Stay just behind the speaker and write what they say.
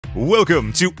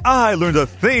Welcome to I Learned a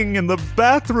Thing in the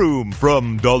Bathroom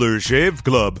from Dollar Shave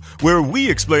Club, where we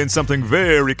explain something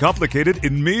very complicated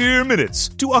in mere minutes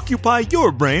to occupy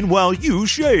your brain while you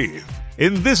shave.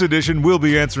 In this edition, we'll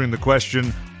be answering the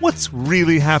question, what's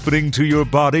really happening to your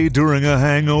body during a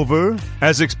hangover?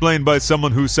 As explained by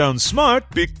someone who sounds smart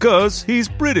because he's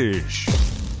British.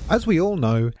 As we all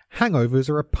know, hangovers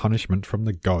are a punishment from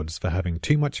the gods for having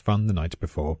too much fun the night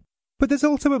before. But there's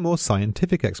also a more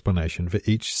scientific explanation for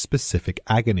each specific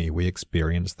agony we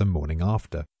experience the morning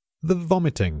after. The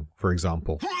vomiting, for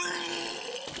example.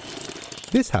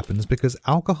 This happens because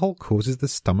alcohol causes the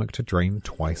stomach to drain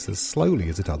twice as slowly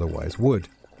as it otherwise would,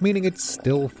 meaning it's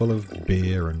still full of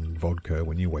beer and vodka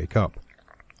when you wake up.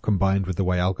 Combined with the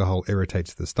way alcohol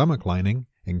irritates the stomach lining,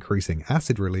 increasing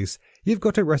acid release, you've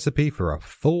got a recipe for a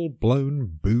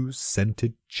full-blown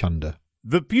booze-scented chunder.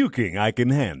 The puking I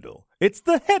can handle. It's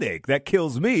the headache that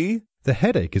kills me. The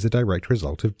headache is a direct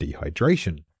result of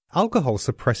dehydration. Alcohol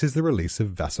suppresses the release of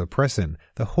vasopressin,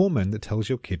 the hormone that tells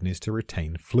your kidneys to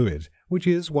retain fluid, which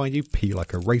is why you pee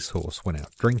like a racehorse when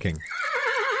out drinking.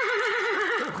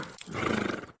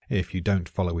 If you don't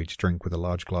follow each drink with a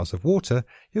large glass of water,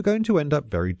 you're going to end up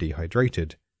very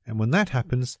dehydrated. And when that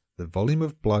happens, the volume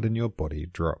of blood in your body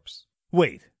drops.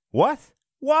 Wait, what?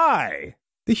 Why?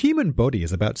 The human body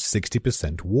is about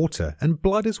 60% water, and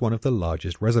blood is one of the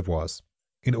largest reservoirs.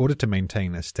 In order to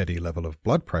maintain a steady level of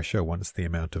blood pressure once the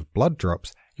amount of blood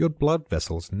drops, your blood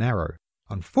vessels narrow.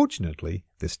 Unfortunately,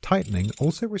 this tightening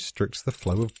also restricts the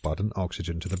flow of blood and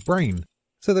oxygen to the brain,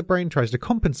 so the brain tries to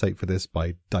compensate for this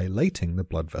by dilating the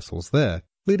blood vessels there,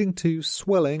 leading to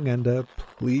swelling and a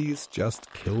please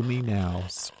just kill me now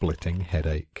splitting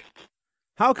headache.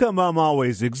 How come I'm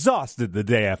always exhausted the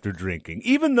day after drinking,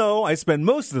 even though I spend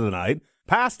most of the night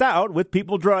passed out with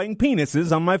people drawing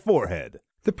penises on my forehead?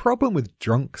 The problem with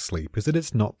drunk sleep is that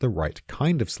it's not the right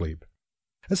kind of sleep.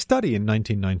 A study in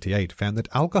 1998 found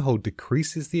that alcohol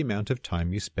decreases the amount of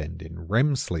time you spend in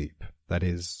REM sleep, that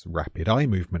is, rapid eye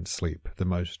movement sleep, the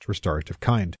most restorative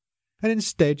kind, and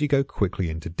instead you go quickly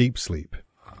into deep sleep.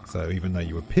 So even though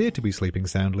you appear to be sleeping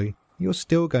soundly, you're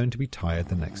still going to be tired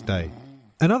the next day.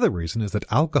 Another reason is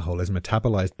that alcohol is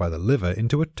metabolized by the liver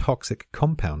into a toxic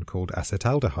compound called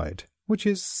acetaldehyde, which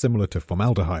is similar to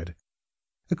formaldehyde.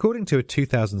 According to a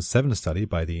 2007 study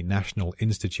by the National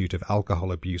Institute of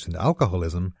Alcohol Abuse and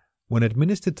Alcoholism, when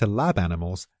administered to lab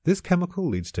animals, this chemical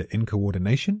leads to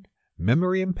incoordination,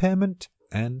 memory impairment,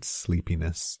 and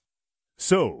sleepiness.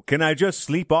 So, can I just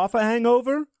sleep off a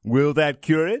hangover? Will that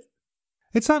cure it?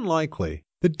 It's unlikely.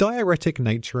 The diuretic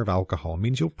nature of alcohol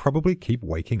means you'll probably keep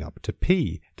waking up to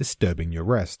pee, disturbing your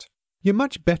rest. You're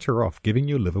much better off giving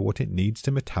your liver what it needs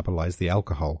to metabolize the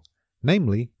alcohol,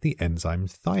 namely the enzyme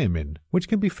thiamine, which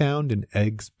can be found in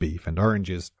eggs, beef, and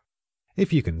oranges.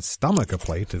 If you can stomach a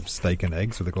plate of steak and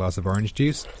eggs with a glass of orange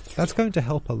juice, that's going to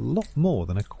help a lot more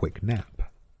than a quick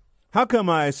nap. How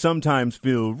come I sometimes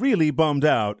feel really bummed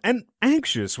out and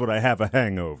anxious when I have a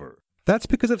hangover? That's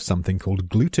because of something called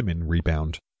glutamine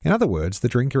rebound. In other words, the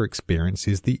drinker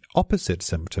experiences the opposite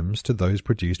symptoms to those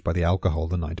produced by the alcohol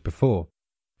the night before.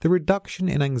 The reduction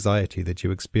in anxiety that you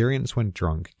experience when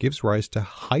drunk gives rise to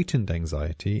heightened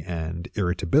anxiety and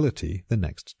irritability the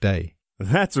next day.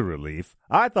 That's a relief.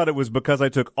 I thought it was because I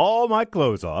took all my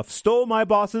clothes off, stole my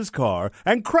boss's car,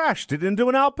 and crashed it into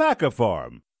an alpaca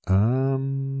farm.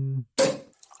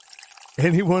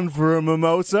 Anyone for a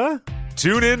mimosa?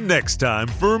 Tune in next time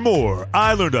for more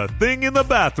I Learned a Thing in the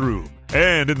Bathroom.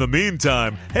 And in the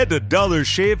meantime, head to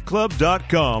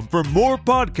dollarshaveclub.com for more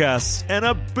podcasts and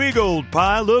a big old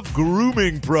pile of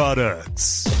grooming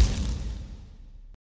products.